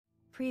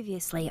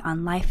Previously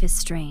on Life is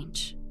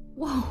Strange.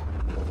 Whoa.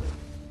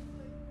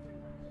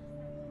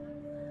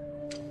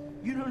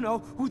 You don't know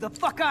who the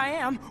fuck I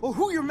am or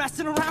who you're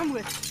messing around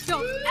with.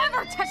 Don't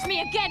ever touch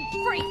me again,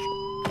 freak!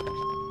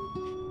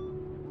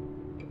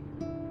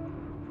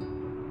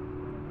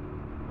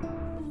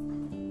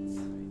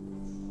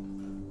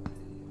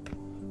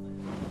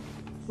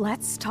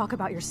 Let's talk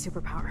about your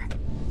superpower.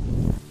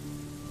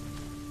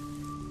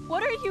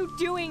 What are you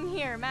doing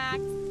here,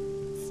 Max?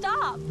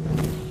 Stop!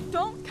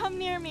 Don't come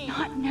near me!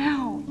 Not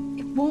now.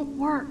 It won't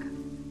work.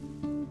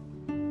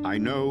 I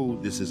know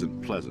this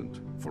isn't pleasant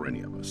for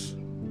any of us.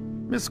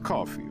 Miss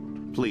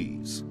Caulfield,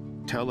 please,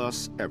 tell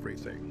us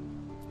everything.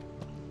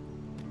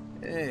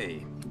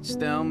 Hey, it's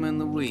Thelma and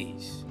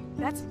Louise.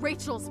 That's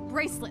Rachel's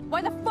bracelet.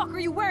 Why the fuck are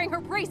you wearing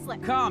her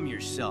bracelet? Calm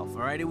yourself,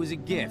 all right? It was a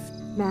gift.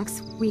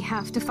 Max, we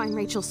have to find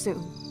Rachel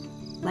soon.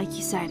 Like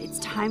you said, it's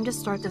time to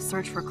start the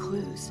search for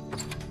clues.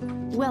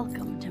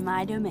 Welcome to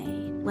my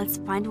domain. Let's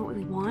find what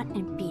we want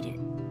and beat it.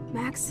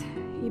 Max,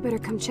 you better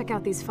come check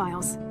out these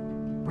files.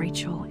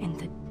 Rachel in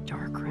the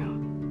dark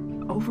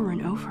room. Over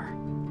and over.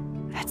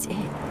 That's it.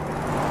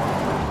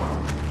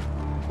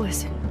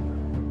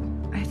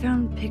 Listen, I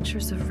found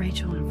pictures of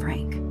Rachel and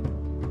Frank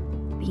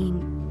being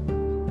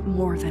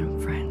more than a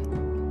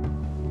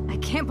friend. I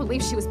can't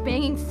believe she was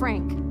banging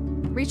Frank.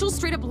 Rachel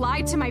straight up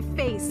lied to my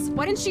face.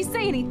 Why didn't she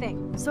say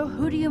anything? So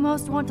who do you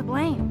most want to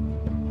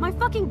blame? My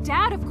fucking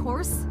dad, of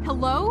course.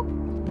 Hello?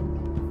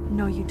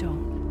 No, you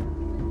don't.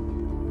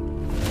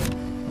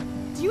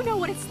 Do you know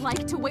what it's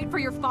like to wait for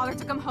your father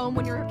to come home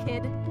when you're a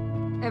kid?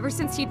 Ever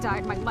since he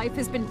died, my life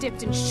has been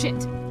dipped in shit.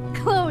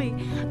 Chloe,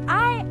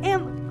 I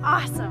am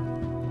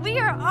awesome. We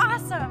are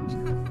awesome.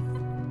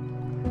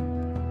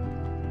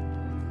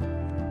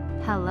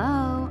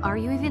 Hello? Are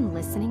you even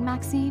listening,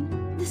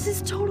 Maxine? This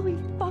is totally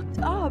fucked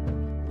up.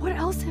 What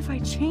else have I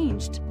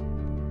changed?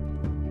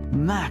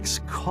 Max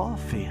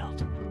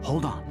Caulfield.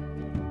 Hold on.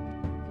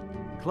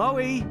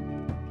 Chloe,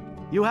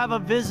 you have a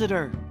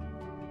visitor.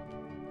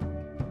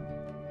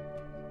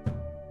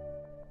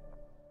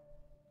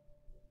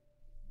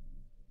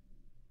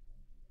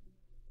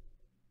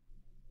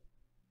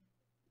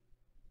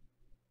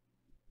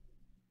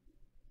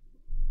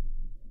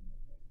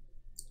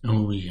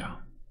 Oh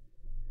ja.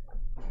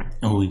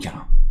 Oh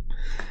ja.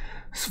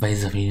 Zwei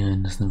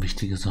Serien, das ist eine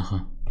wichtige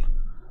Sache.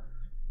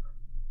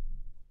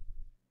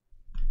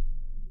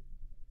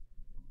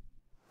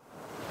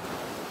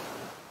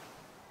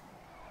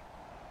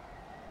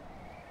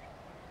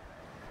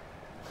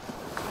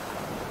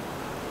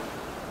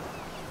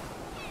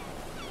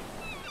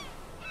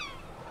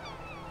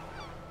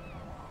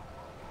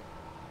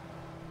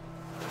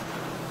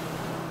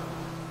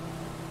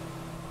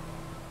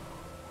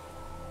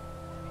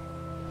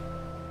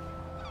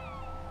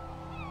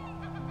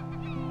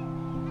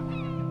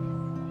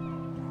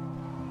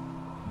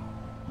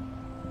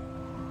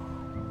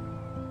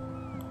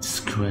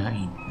 Square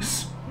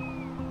Enix.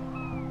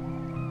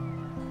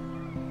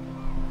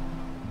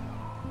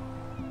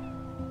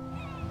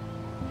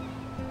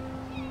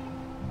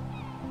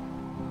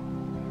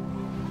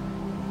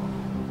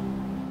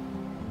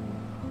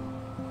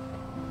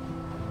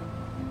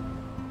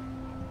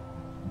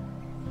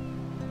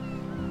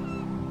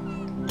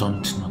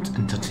 Don't not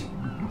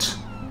entertainment.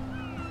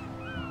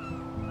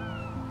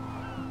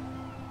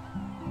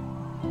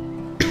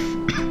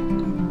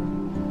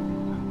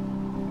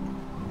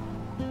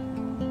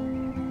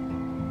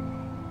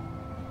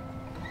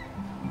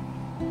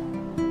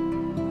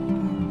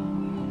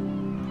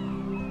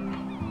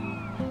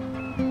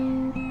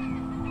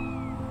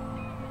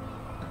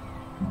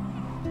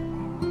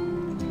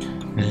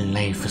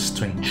 Life is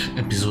Strange,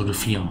 Episode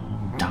 4,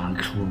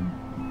 Dark Room.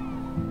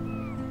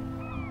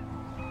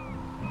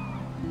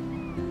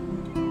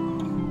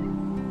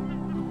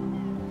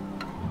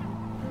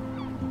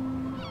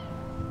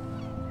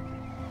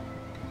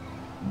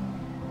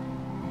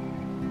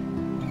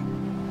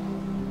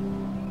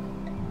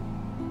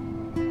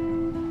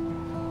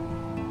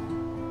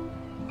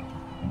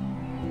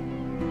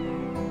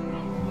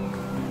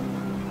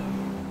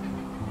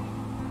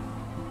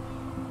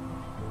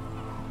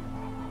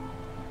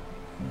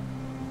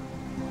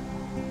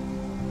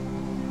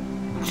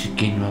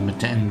 Gehen wir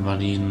mit der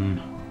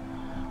Invaliden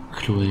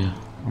Chloe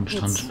am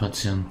Strand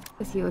spazieren.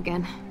 With you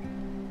again.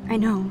 I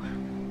know.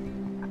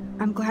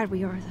 I'm glad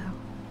we are, though.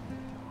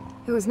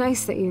 It was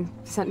nice that you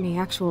sent me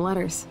actual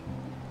letters.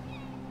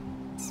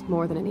 It's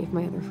more than any of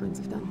my other friends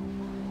have done.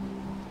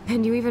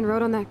 And you even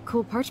wrote on that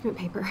cool parchment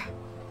paper.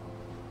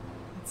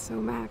 That's so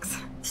Max.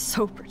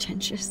 So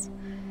pretentious.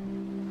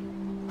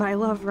 But I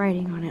love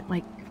writing on it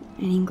like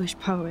an English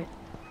poet.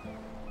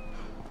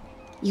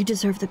 You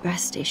deserve the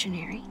best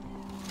stationery.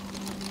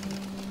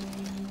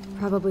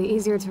 Probably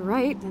easier to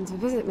write than to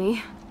visit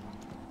me.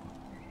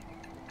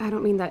 I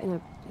don't mean that in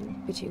a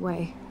bitchy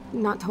way.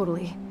 Not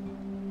totally.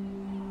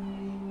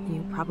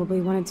 You probably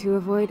wanted to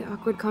avoid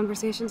awkward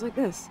conversations like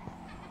this.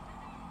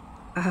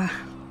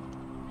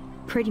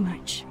 Pretty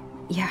much,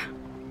 yeah.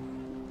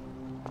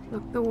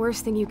 Look, the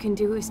worst thing you can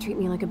do is treat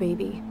me like a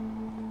baby.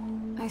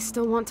 I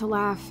still want to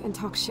laugh and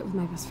talk shit with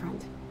my best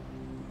friend.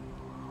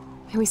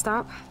 Can we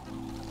stop?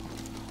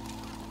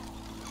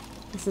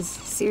 This is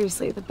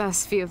seriously the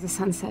best view of the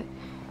sunset.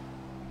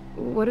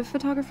 What do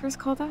photographers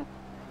call that?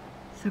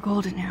 The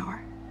golden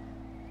hour.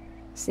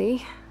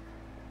 See?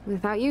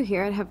 Without you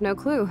here, I'd have no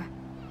clue.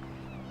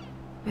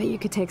 Bet you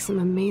could take some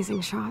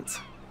amazing shots.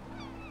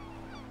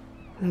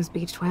 Those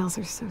beached whales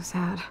are so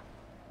sad.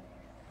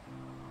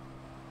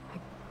 I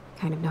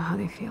kind of know how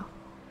they feel.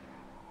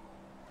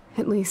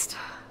 At least,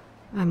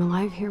 I'm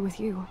alive here with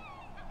you.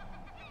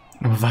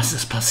 Aber was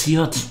ist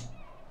passiert?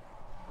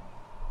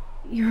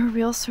 You're a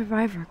real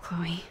survivor,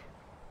 Chloe.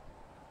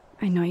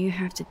 I know you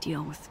have to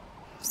deal with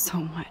so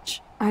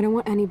much. I don't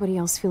want anybody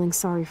else feeling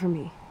sorry for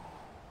me.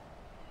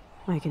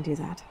 I can do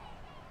that.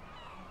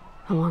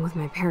 Along with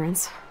my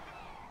parents.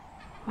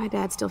 My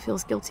dad still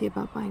feels guilty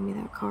about buying me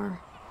that car.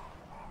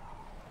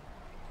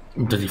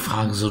 Oder die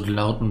Frage sollte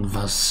lauten,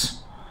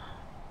 was...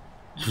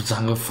 Ich würde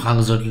sagen, die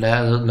Frage sollte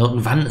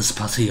lauten, wann ist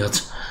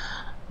passiert.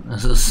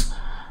 Das ist...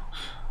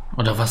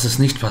 Oder was ist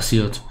nicht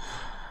passiert.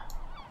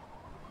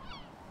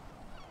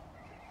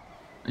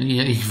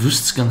 Ja, ich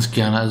wüsste es ganz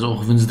gerne, also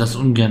auch wenn sie das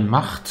ungern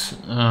macht.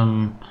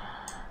 Are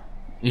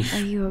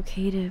you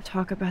okay to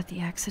talk about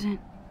the accident?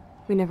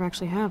 We never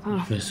actually have, huh?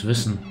 Ich will es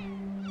wissen.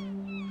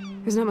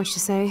 There's not much to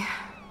say.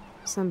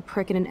 Some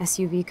prick in an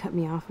SUV cut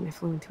me off and I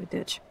flew into a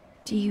ditch.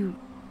 Do you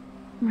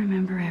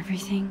remember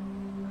everything?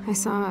 I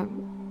saw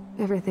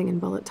everything in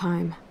bullet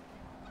time.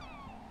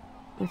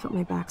 I felt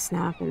my back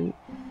snap and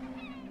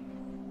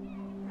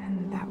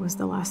that was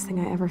the last thing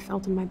I ever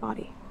felt in my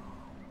body.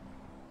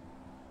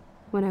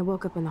 When I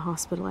woke up in the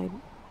hospital, I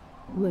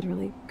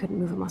literally couldn't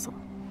move a muscle.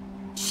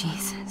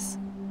 Jesus.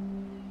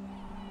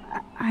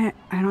 I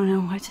don't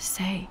know what to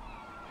say.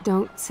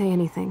 Don't say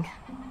anything.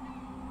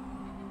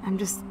 I'm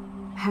just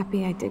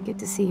happy I did get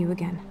to see you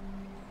again.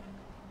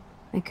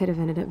 I could have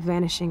ended up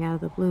vanishing out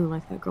of the blue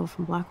like that girl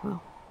from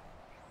Blackwell.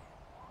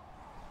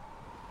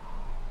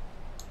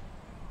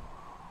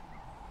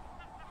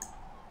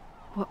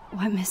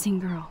 What missing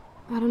girl?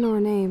 I don't know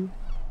her name.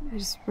 I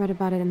just read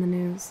about it in the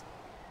news.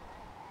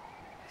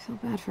 I feel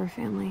bad for her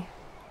family.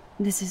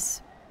 This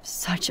is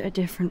such a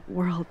different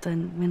world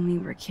than when we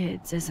were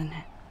kids, isn't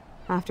it?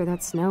 After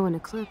that snow and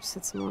eclipse,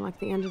 it's more like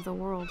the end of the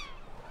world.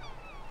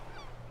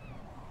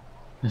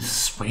 Das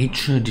ist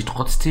Rachel, die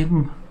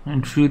trotzdem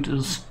entführt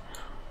ist.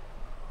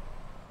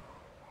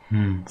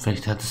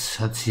 Vielleicht hat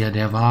sie ja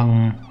der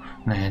Wagen...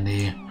 Naja,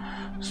 nee.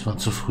 Das war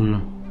zu früh.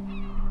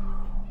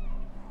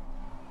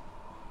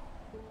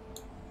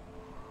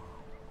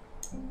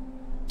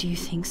 Do you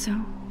think so?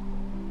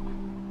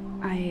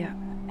 I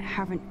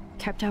haven't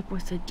kept up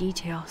with the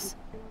details.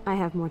 I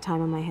have more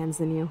time on my hands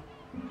than you.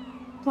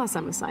 Plus,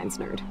 I'm a science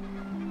nerd.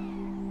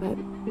 But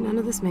none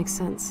of this makes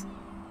sense.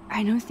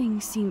 I know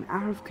things seem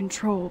out of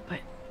control, but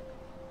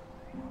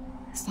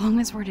as long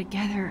as we're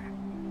together,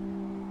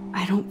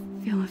 I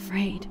don't feel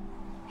afraid.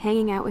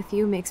 Hanging out with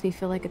you makes me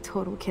feel like a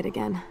total kid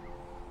again.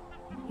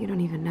 You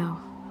don't even know.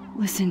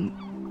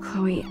 Listen,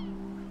 Chloe,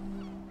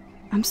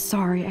 I'm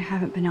sorry I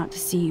haven't been out to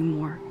see you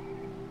more.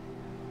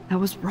 That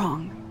was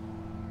wrong.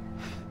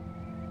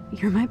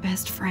 You're my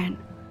best friend.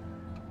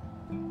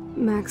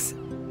 Max,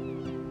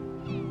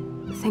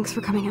 thanks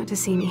for coming out to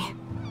see me.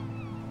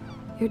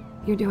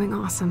 You're doing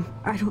awesome.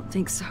 I don't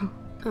think so.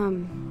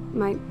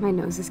 My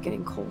nose is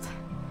getting cold.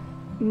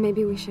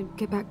 Maybe we should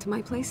get back to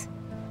my place?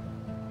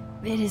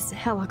 It is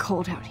hella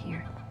cold out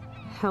here.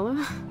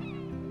 Hella?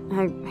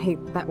 I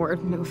hate that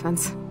word, no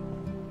offense.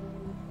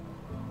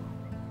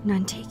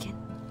 None taken.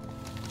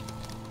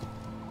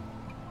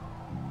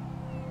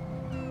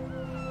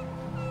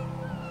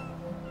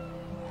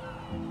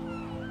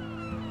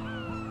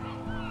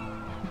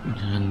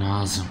 Ihre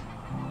Nase.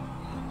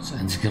 Das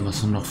Einzige,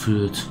 was er noch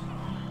fühlt.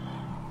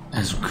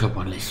 Also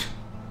körperlich.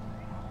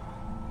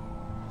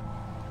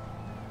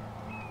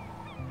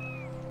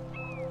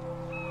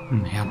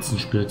 Im Herzen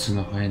spürt sie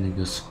noch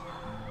einiges.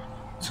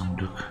 Zum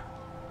Glück.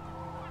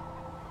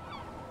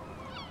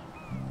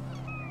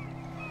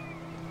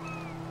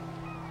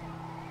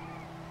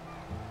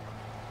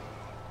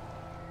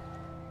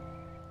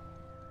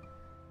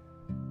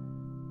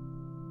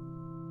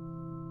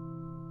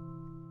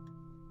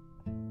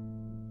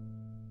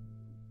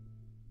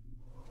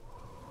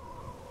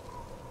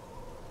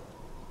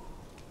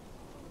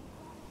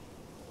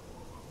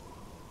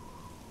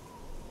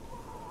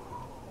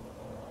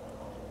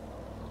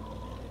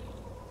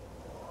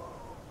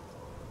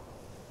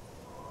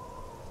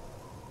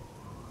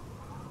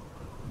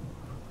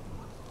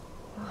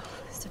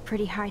 It's a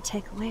pretty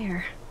high-tech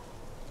lair.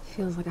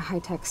 Feels like a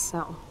high-tech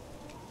cell.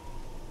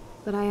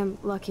 But I am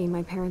lucky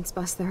my parents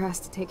bust their ass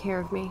to take care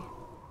of me.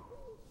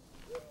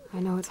 I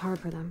know it's hard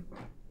for them.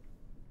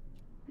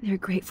 They're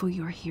grateful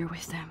you're here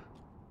with them.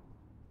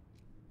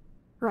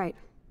 Right.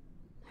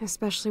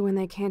 Especially when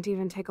they can't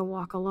even take a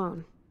walk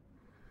alone.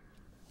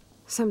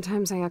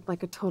 Sometimes I act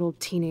like a total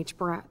teenage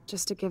brat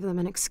just to give them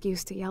an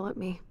excuse to yell at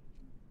me.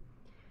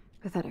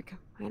 Pathetic,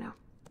 I know.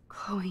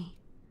 Chloe,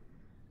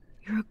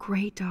 you're a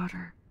great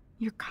daughter.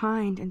 You're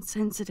kind and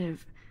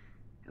sensitive.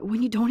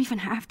 when you don't even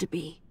have to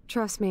be.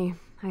 Trust me,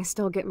 I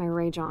still get my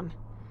rage on.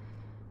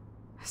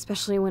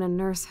 Especially when a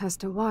nurse has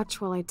to watch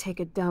while I take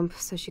a dump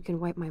so she can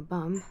wipe my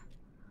bum.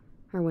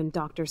 Or when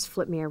doctors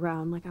flip me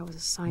around like I was a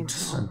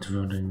science doll.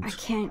 I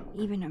can't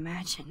even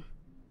imagine.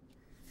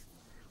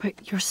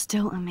 But you're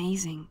still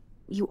amazing.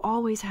 You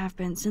always have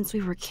been since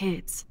we were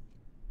kids.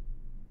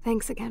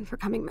 Thanks again for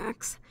coming,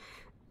 Max.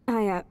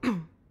 I,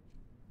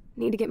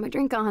 need to get my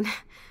drink on.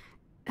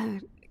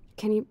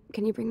 Can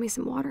you bring me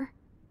some water?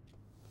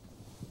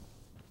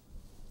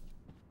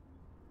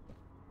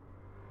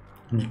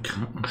 Die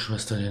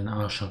Krankenschwester den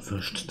Arsch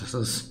erwischt. Das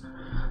ist...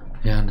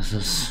 Ja, das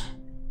ist...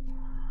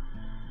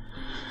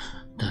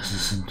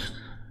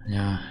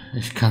 Ja,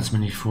 ich kann es mir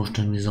nicht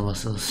vorstellen, wie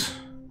sowas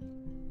ist.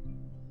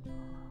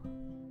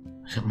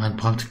 Ich habe mein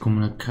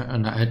Praktikum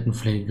in der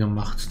Altenpflege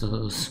gemacht. Das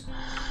ist...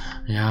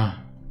 Ja...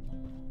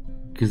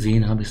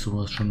 Gesehen habe ich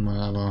sowas schon mal,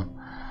 aber...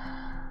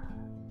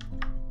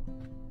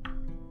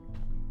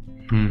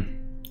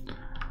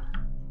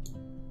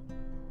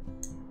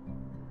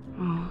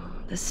 Oh,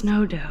 the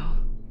snow dough.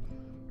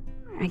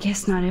 I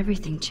guess not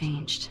everything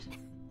changed.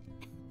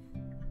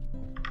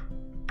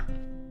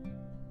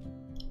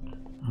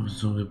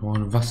 So, wir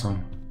brauchen Wasser.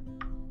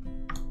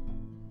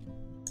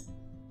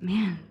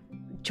 Man,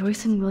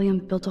 Joyce and William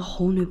built a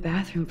whole new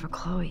bathroom for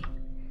Chloe.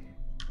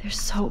 They're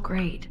so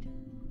great.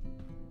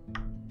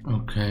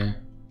 Okay.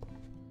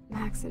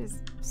 Max, it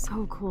is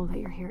so cool that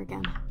you're here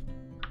again.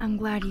 I'm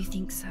glad you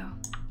think so.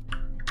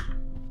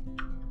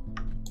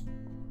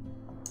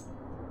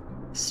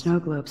 Snow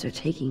globes are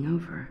taking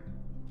over.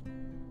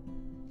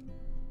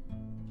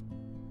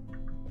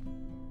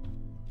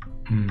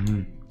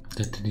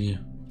 Die.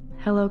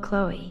 Hello,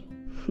 Chloe.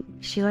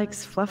 She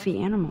likes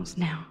fluffy animals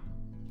now.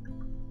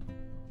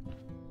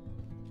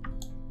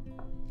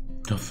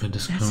 Dafür,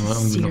 das können wir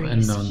irgendwie noch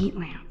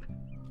ändern.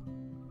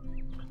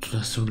 Tut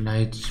das so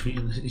leid. Ich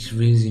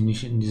will sie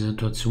nicht in die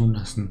Situation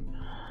lassen.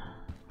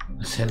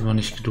 Das hätten wir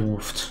nicht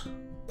gedurft.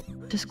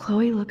 Does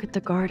Chloe look at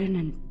the garden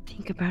and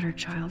think about her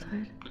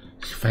childhood?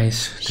 Ich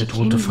weiß, der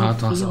tote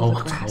Vater ist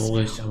auch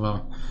traurig,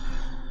 aber...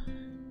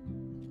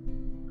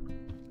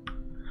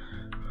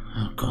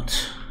 Oh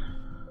Gott.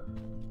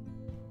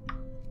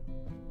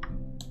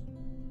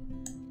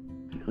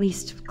 At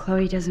least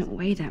Chloe doesn't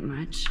weigh that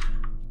much.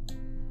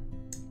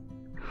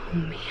 Oh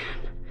man.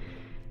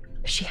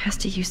 She has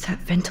to use that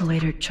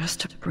ventilator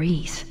just to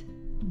breathe.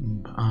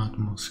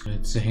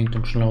 Beatmungsgerät, sie hängt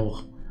im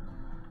Schlauch.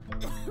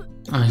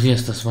 Ah, hier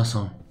ist das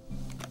Wasser.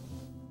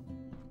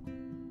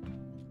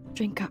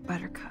 Drink up,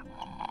 Buttercup.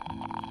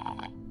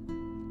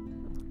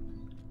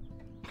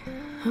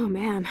 Oh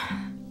man.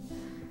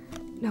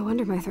 No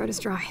wonder my throat is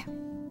dry.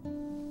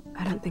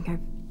 I don't think I've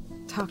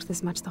talked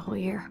this much the whole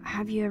year.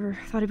 Have you ever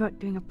thought about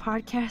doing a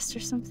podcast or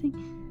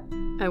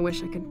something? I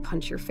wish I could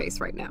punch your face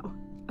right now.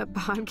 A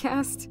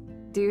podcast?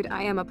 Dude,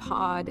 I am a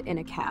pod in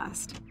a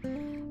cast.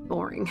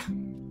 Boring.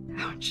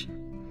 Ouch.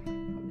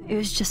 It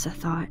was just a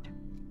thought.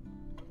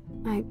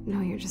 I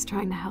know you're just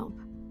trying to help.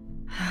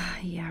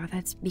 Yeah,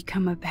 that's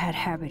become a bad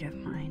habit of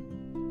mine.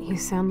 You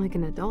sound like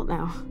an adult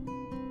now.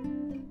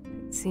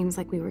 It seems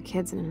like we were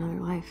kids in another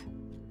life.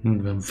 Wir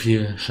haben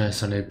viel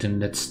Scheiß erlebt in den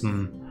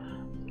letzten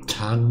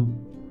Tagen.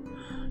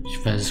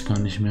 Ich weiß es gar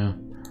nicht mehr.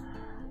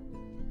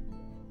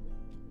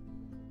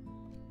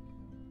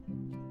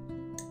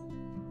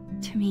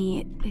 To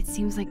me, it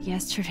seems like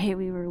yesterday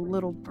we were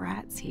little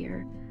brats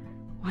here,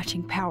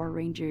 watching Power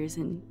Rangers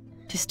and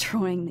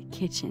destroying the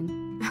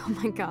kitchen. Oh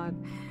my god.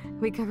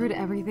 We covered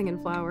everything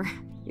in flour,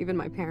 even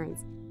my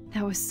parents.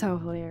 That was so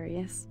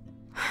hilarious.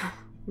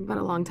 But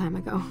a long time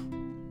ago.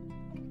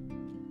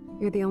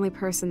 You're the only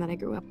person that I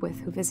grew up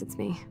with who visits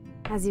me.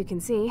 As you can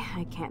see,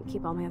 I can't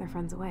keep all my other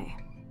friends away.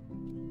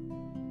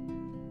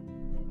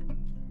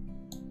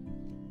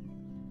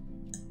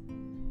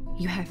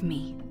 You have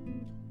me.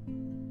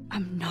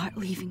 I'm not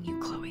leaving you,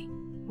 Chloe.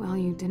 Well,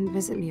 you didn't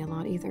visit me a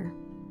lot either.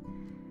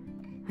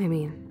 I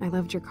mean, I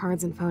loved your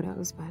cards and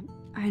photos, but...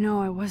 I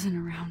know I wasn't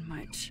around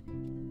much.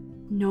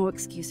 No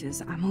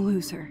excuses, I'm a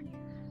loser.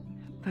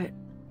 But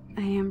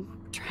I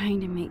am trying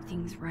to make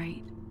things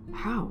right.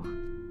 How?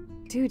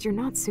 Dude, you're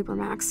not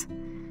Supermax.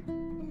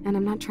 And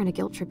I'm not trying to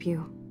guilt trip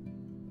you.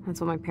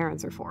 That's what my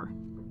parents are for.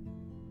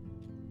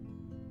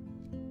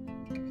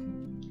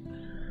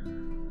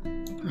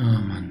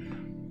 Oh man.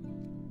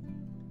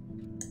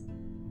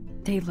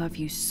 They love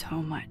you so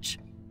much.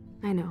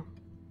 I know.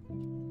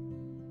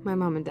 My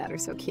mom and dad are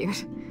so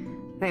cute.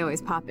 They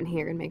always pop in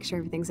here and make sure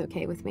everything's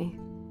okay with me.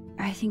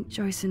 I think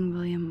Joyce and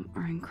William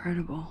are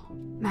incredible.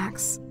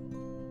 Max,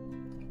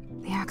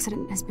 the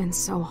accident has been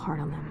so hard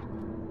on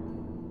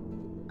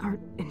them. Our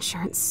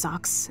insurance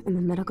sucks, and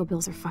the medical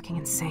bills are fucking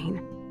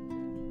insane.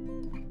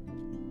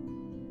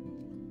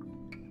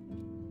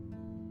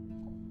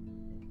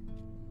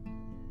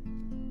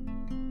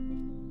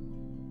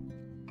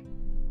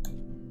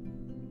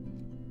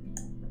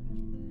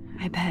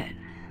 I bet.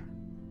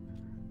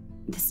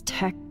 This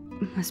tech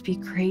must be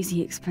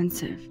crazy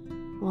expensive.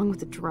 Along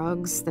with the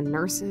drugs, the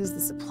nurses, the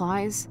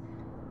supplies.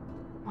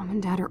 Mom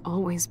and Dad are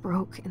always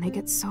broke, and they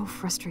get so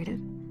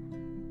frustrated.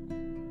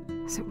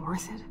 Is it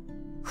worth it?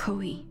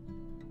 Chloe,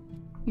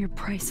 you're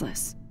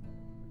priceless.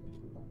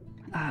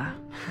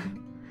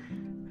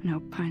 No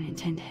pun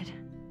intended.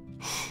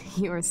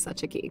 You are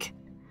such a geek.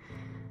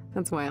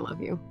 That's why I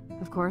love you.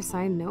 Of course,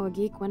 I know a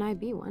geek when I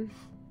be one.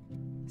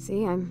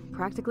 See, I'm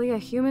practically a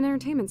human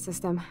entertainment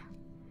system.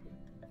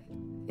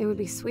 It would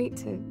be sweet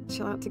to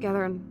chill out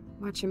together and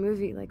watch a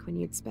movie like when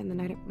you'd spend the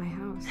night at my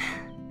house.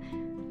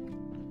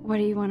 What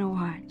do you want to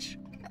watch?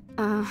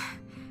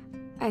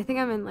 I think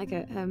I'm in like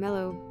a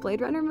mellow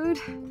Blade Runner mood.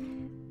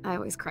 I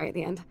always cry at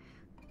the end.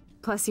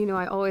 Plus, you know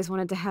I always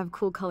wanted to have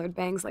cool colored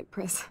bangs like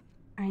Pris.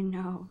 I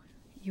know.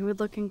 You would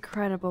look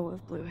incredible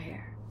with blue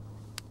hair.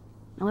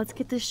 Now let's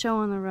get this show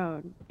on the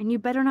road. And you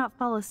better not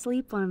fall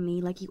asleep on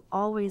me like you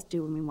always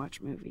do when we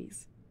watch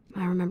movies.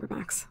 I remember,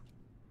 Max.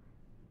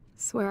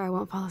 Swear I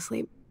won't fall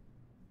asleep.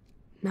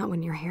 Not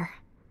when you're here.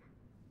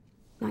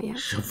 Not yet.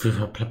 Ich hoffe, wir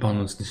verplappern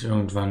uns nicht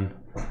irgendwann.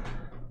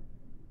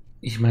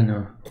 Ich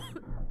meine,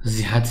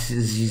 sie hat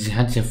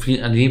ja viel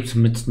erlebt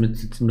mit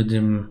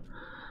dem.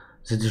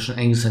 Sie hat ja schon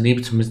einiges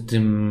erlebt mit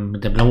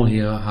der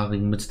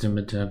blauhaarigen,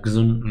 mit der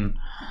gesunden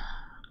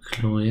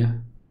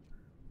Chloe.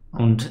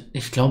 Und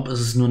ich glaube,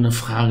 es ist nur eine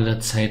Frage der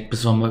Zeit,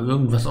 bis wir mal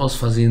irgendwas aus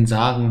Versehen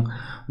sagen,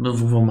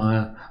 wo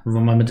wir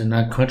mal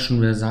miteinander quatschen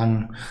und wir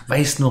sagen,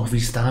 weißt noch, wie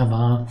es da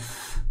war?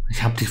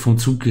 Ich habe dich vom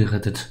Zug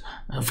gerettet.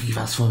 Wie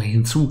war's vor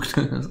welchem Zug?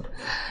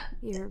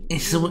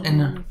 Es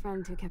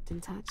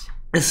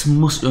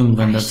muss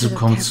irgendwann dazu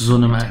kommen, zu so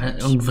einem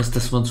irgendwas,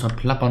 dass wir uns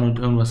verplappern und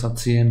irgendwas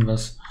erzählen,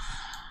 was.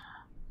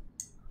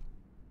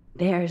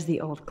 There's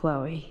the old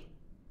Chloe.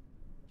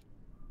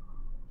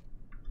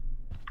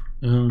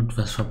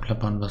 Irgendwas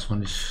verplappern, was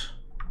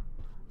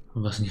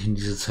nicht in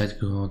diese Zeit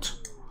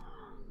gehört.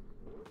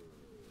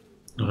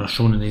 Oder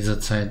schon in dieser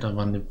Zeit,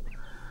 aber eine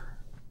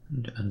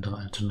andere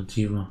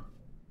Alternative.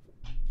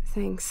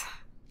 Thanks.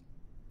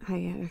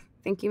 I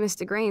think you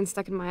missed a grain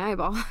stuck in my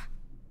eyeball.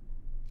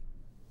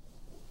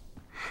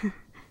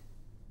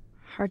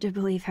 Hard to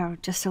believe how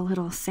just a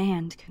little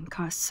sand can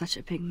cause such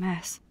a big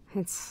mess.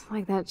 It's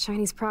like that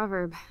Chinese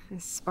proverb. A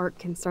spark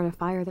can start a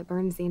fire that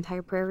burns the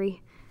entire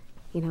prairie.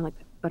 You know, like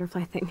the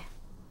butterfly thing.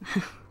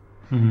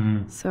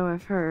 So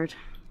I've heard.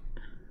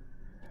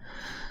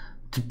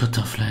 The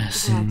butterfly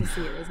thing. Glad to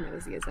see you're as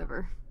nosy as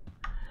ever.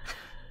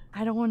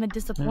 I don't want to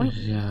disappoint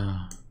you.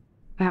 Yeah.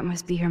 That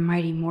must be her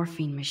mighty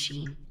morphine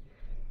machine.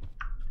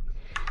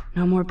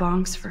 No more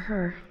bongs for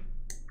her.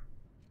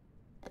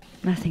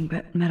 Nothing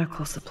but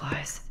medical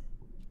supplies.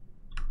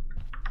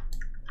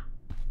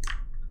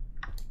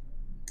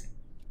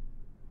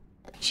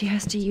 She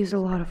has to use a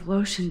lot of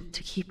lotion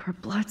to keep her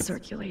blood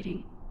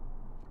circulating.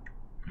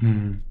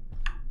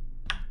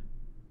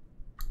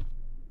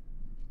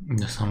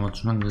 Das haben wir uns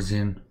schon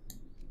angesehen.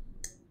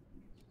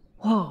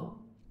 Whoa,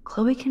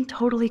 Chloe can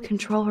totally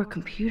control her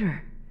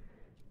computer.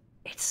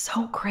 It's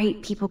so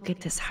great people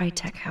get this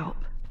high-tech help.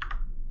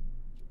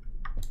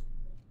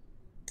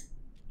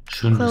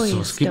 Schön, dass es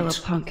Chloe is sowas still a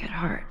gibt. punk at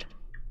heart.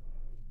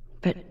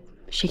 But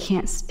she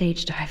can't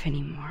stage dive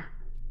anymore.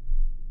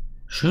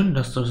 Schön,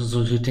 dass es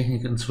solche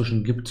Technik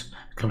inzwischen gibt.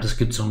 Ich glaube, das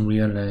gibt es auch im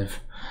Real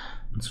Life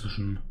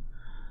inzwischen.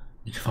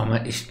 Ich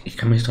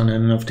kann mich daran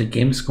erinnern, auf der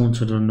Gamescom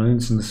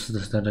 2019,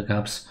 dass da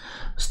gab's,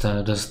 dass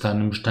da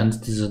im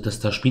Bestand dass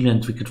da Spiele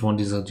entwickelt wurden,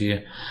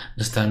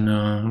 dass da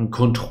ein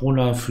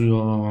Controller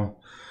für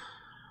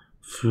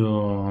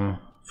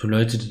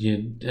Leute,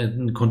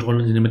 einen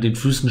Controller, den du mit den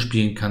Füßen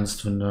spielen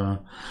kannst, wenn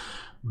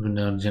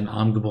du dir einen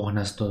Arm gebrochen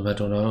hast oder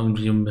weiter, oder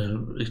irgendwie,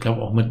 ich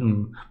glaube auch mit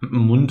dem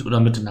Mund oder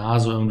mit der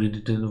Nase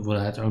irgendwie, wo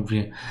halt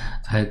irgendwie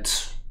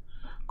halt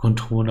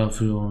Controller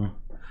für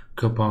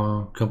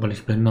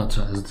körperlich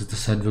Behinderte, also das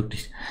ist halt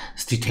wirklich,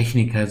 dass die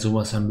Technik halt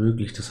sowas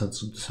ermöglicht, das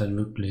ist halt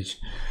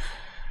wirklich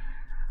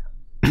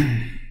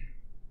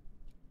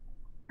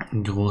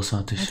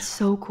großartig. It's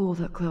so cool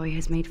that Chloe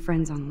has made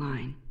friends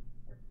online.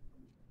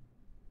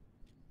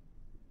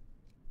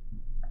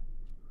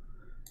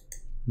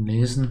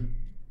 Lesen.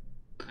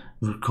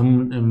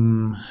 Willkommen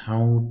im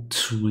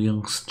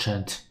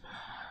How-to-Chat.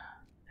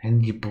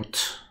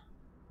 Handybot.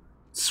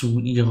 Zu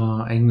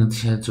ihrer eigenen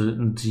Sicherheit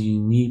sollten sie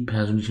nie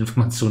persönliche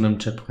Informationen im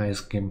Chat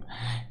preisgeben.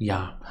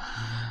 Ja.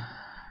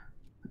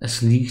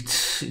 Es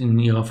liegt in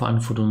ihrer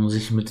Verantwortung,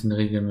 sich mit den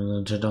Regeln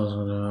im Chat aus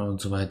und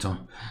so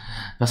weiter.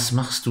 Was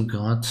machst du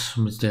gerade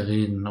mit der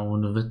Reden?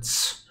 Ohne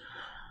Witz.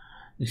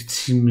 Ich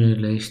ziehe mir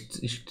gleich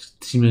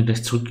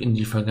zurück in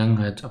die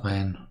Vergangenheit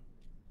rein.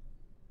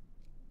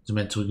 Sind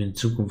wir zurück in die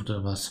Zukunft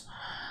oder was?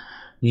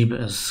 Liebe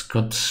es,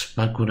 Gott,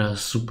 Bakura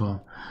ist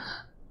super.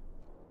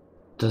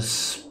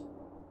 Das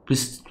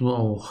bist du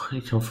auch.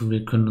 Ich hoffe,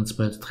 wir können uns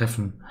bald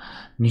treffen.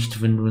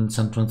 Nicht, wenn du in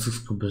San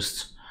Francisco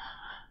bist.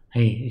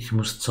 Hey, ich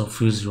muss zur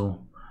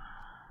Physio.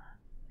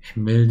 Ich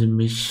melde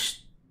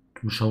mich.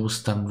 Du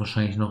schaust dann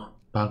wahrscheinlich noch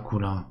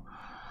Bakura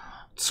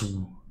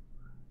zu.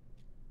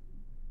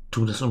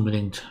 Tu das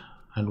unbedingt.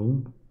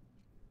 Hallo?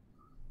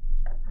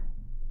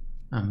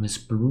 Ah, Miss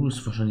Blue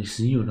ist wahrscheinlich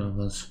sie oder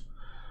was?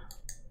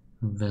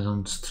 Und wer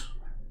sonst?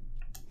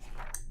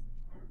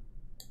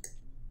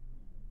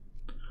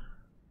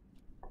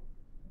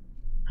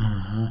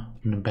 Aha.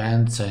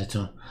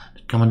 Bandseite.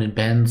 Da kann man den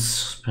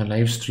Bands per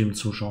Livestream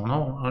zuschauen.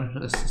 Oh,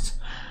 das ist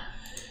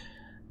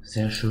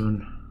sehr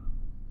schön,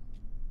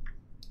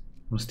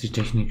 was die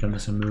Technik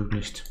alles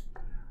ermöglicht.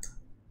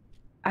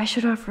 I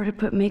should offer to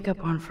put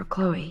makeup on for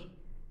Chloe.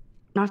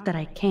 Not that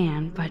I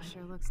can, but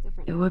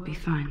it would be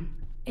fun.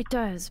 It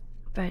does,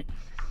 but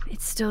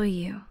it's still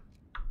you.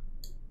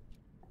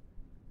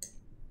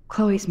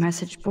 Chloe's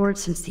message board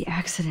since the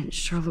accident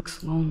sure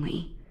looks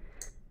lonely.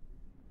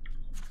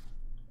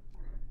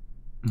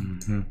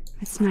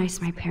 It's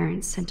nice my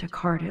parents sent a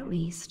card at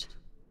least.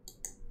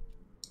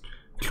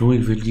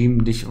 Chloe, wir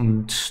lieben dich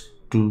und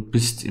du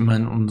bist immer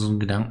in unseren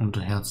Gedanken und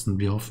Herzen.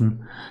 Wir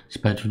hoffen,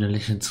 dich bald wieder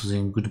lächeln zu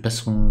sehen. Gute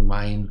Besserung,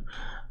 Wein,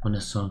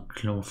 Vanessa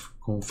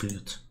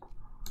Caulfield.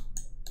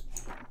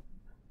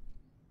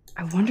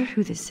 I wonder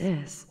who this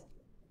is.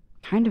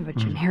 Kind of a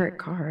generic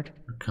card.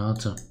 Eine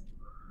Karte.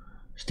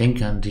 Ich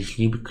denke an dich,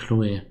 liebe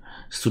Chloe.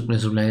 Es tut mir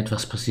so leid,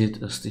 was passiert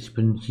ist. Ich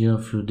bin hier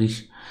für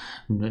dich,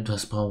 wenn du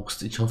etwas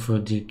brauchst. Ich hoffe,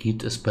 dir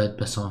geht es bald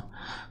besser,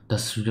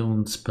 dass wir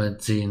uns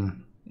bald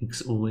sehen.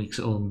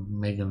 XOXO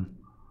Megan.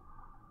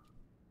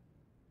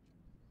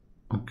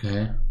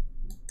 Okay.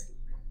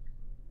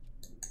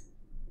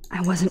 I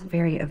wasn't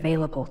very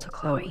available to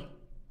Chloe.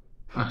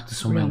 Ach, das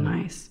ist Real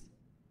Megan. nice.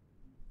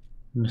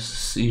 Das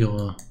ist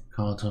ihre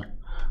Karte.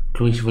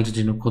 Chloe, ich wollte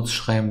dir nur kurz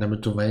schreiben,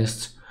 damit du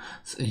weißt,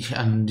 dass ich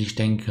an dich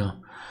denke.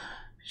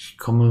 Ich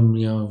komme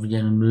mir wie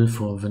ein Müll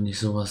vor, wenn ich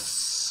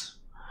sowas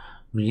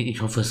wie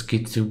ich hoffe, es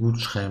geht dir gut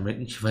schreibe.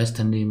 Ich weiß,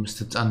 dein Leben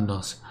ist jetzt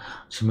anders.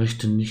 Ich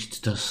möchte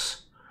nicht,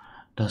 dass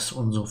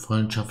unsere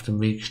Freundschaft im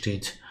Weg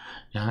steht.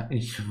 Ja,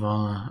 ich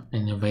war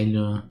eine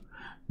Weile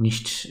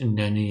nicht in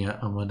der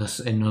Nähe, aber das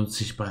ändert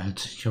sich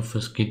bald. Ich hoffe,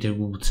 es geht dir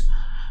gut,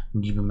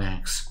 liebe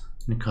Max.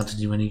 Eine Karte,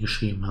 die wir nie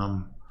geschrieben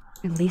haben.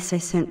 At least I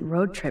sent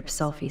road trip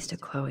selfies to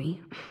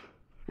Chloe.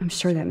 I'm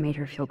sure that made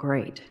her feel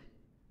great.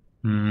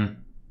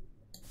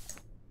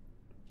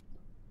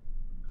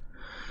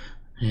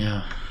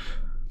 Ja.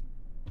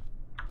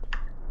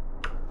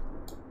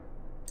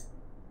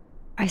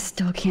 I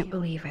still can't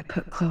believe I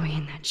put Chloe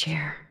in that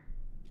chair.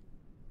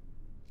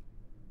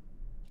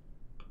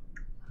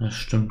 Das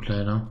stimmt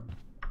leider.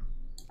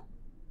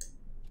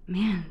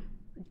 Man,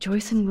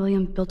 Joyce and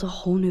William built a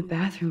whole new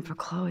bathroom for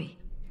Chloe.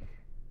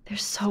 They're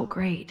so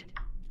great.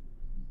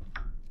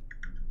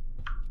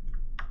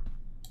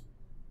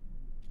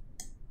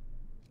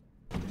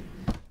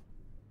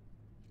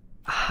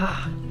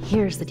 Ah,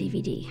 here's the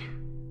DVD.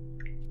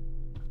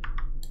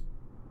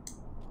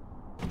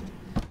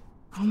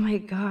 Oh my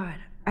god,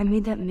 I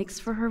made that mix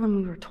for her when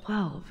we were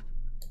 12.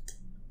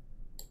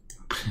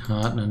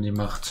 Piraten an die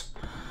Macht.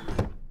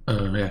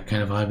 Ja,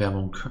 keine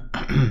Wahlwerbung.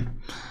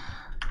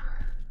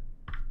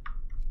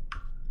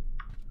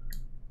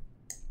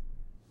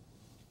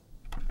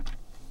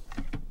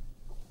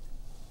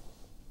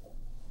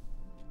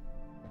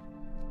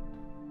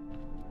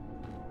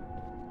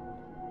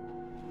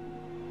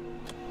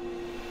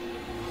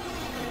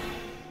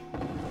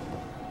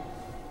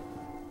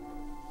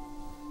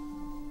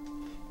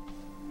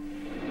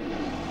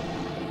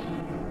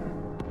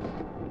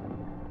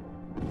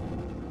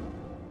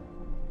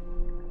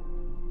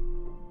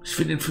 Ich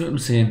will den Film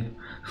sehen.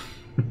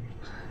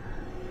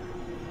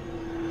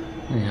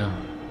 Ja,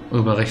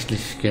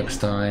 urheberrechtlich gäbe es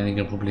da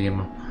einige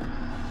Probleme.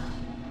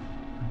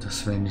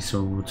 Das wäre nicht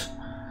so gut.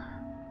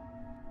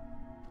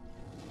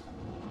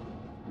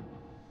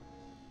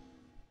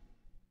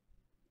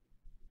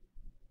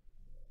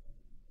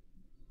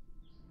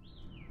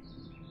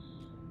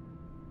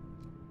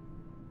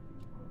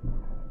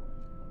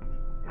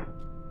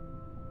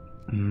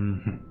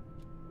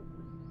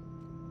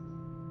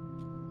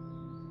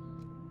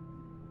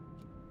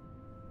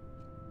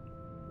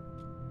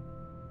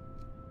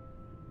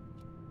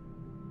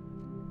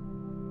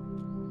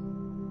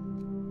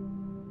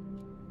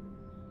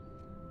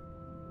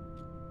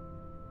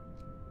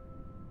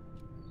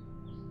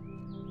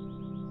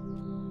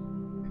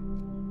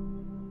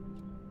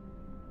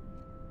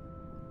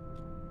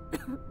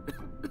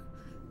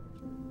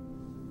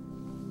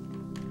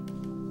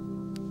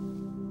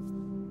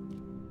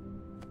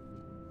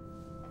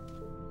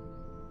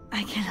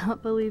 I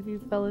cannot believe you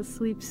fell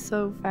asleep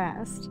so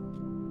fast.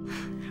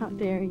 How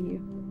dare you?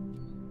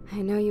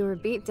 I know you were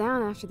beat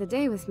down after the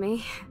day with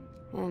me,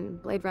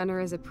 and Blade Runner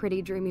is a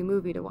pretty dreamy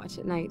movie to watch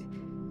at night.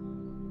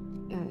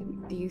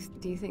 Do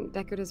you think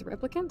Deckard is a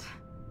replicant?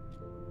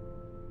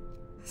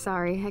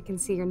 Sorry, I can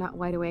see you're not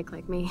wide awake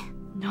like me.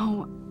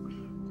 No,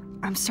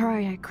 I'm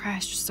sorry I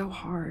crashed so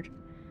hard.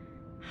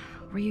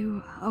 Were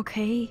you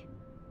okay?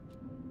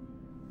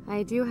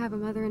 I do have a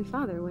mother and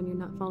father when you're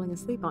not falling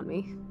asleep on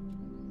me.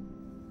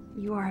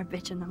 You are a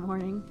bitch in the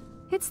morning.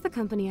 It's the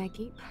company I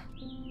keep.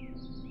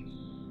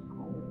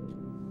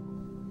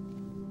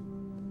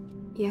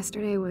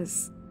 Yesterday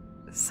was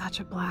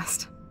such a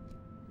blast.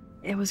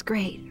 It was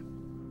great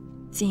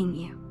seeing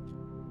you.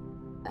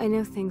 I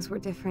know things were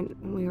different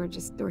when we were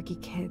just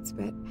dorky kids,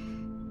 but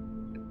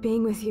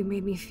being with you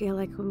made me feel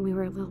like when we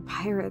were little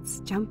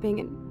pirates,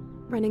 jumping and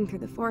running through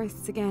the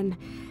forests again.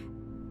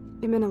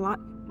 It meant a lot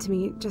to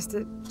me just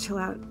to chill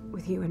out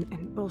with you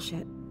and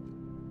bullshit.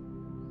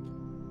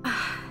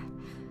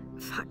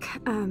 Fuck.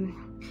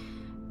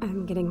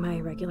 I'm getting my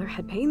regular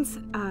head pains.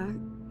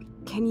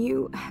 Can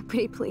you,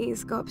 pretty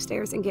please, go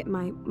upstairs and get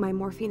my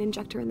morphine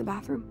injector in the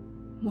bathroom?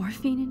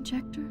 Morphine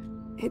injector?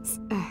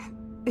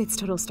 It's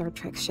total Star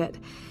Trek shit.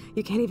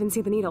 You can't even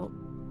see the needle.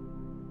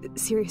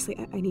 Seriously,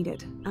 I need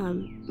it.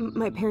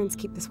 My parents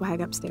keep this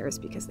wag upstairs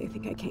because they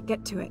think I can't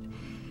get to it.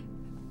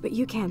 But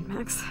you can,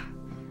 Max.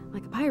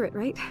 Like a pirate,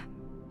 right?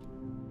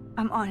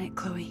 I'm on it,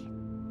 Chloe.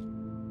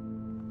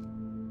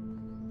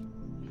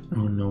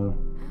 Oh no.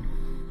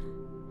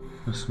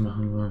 Was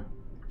machen wir?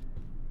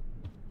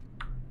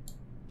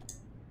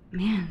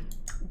 Man,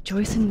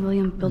 Joyce and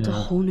William built a Ja.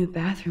 whole new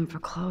bathroom for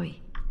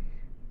Chloe.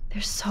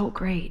 They're so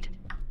great.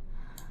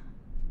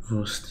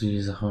 Wo ist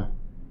die Sache?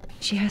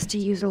 She has to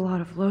use a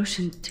lot of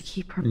lotion to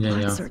keep her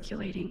blood Ja.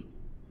 circulating.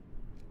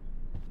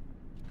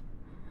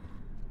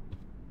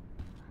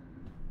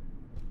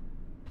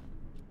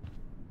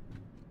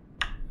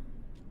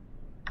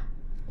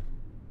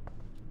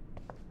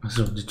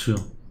 Achso, die Tür.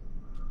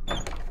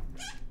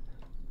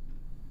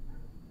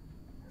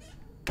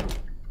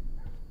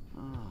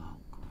 Oh,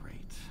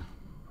 great.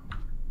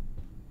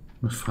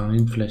 Wir fragen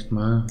ihn vielleicht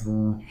mal,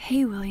 wo...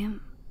 Hey,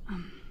 William.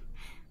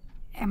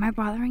 Am I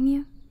bothering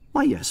you?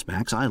 Why, yes,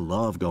 Max. I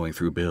love going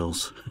through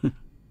bills.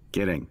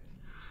 Kidding.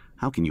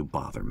 How can you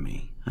bother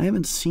me? I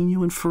haven't seen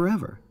you in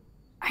forever.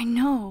 I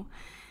know.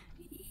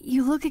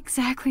 You look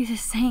exactly the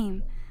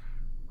same.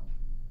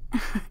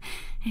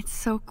 It's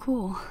so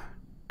cool.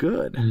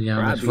 Good. Ja,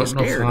 Or aber I'd ich be wollte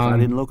noch scared if I fragen.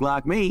 didn't look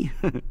like me.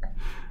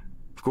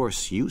 Of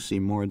course, you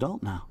seem more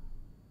adult now.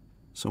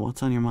 So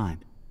what's on your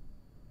mind?